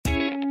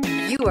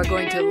You are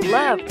going to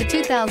love the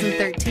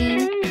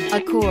 2013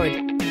 Accord.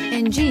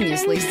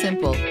 Ingeniously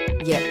simple,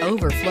 yet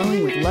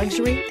overflowing with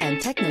luxury and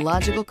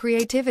technological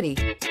creativity.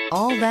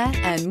 All that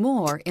and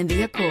more in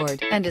the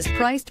Accord, and is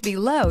priced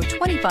below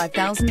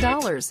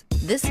 $25,000.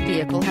 This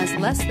vehicle has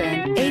less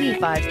than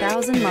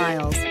 85,000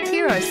 miles.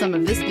 Here are some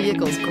of this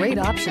vehicle's great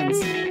options: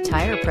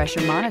 tire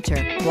pressure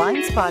monitor,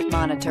 blind spot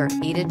monitor,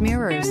 heated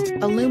mirrors,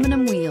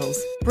 aluminum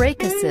wheels,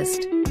 brake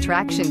assist,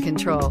 traction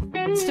control,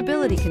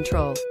 stability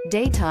control,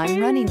 daytime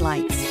running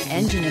lights,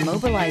 engine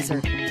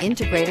immobilizer,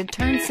 integrated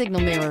turn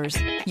signal mirrors.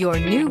 Your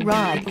new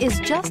ride is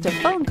just a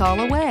phone call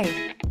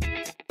away.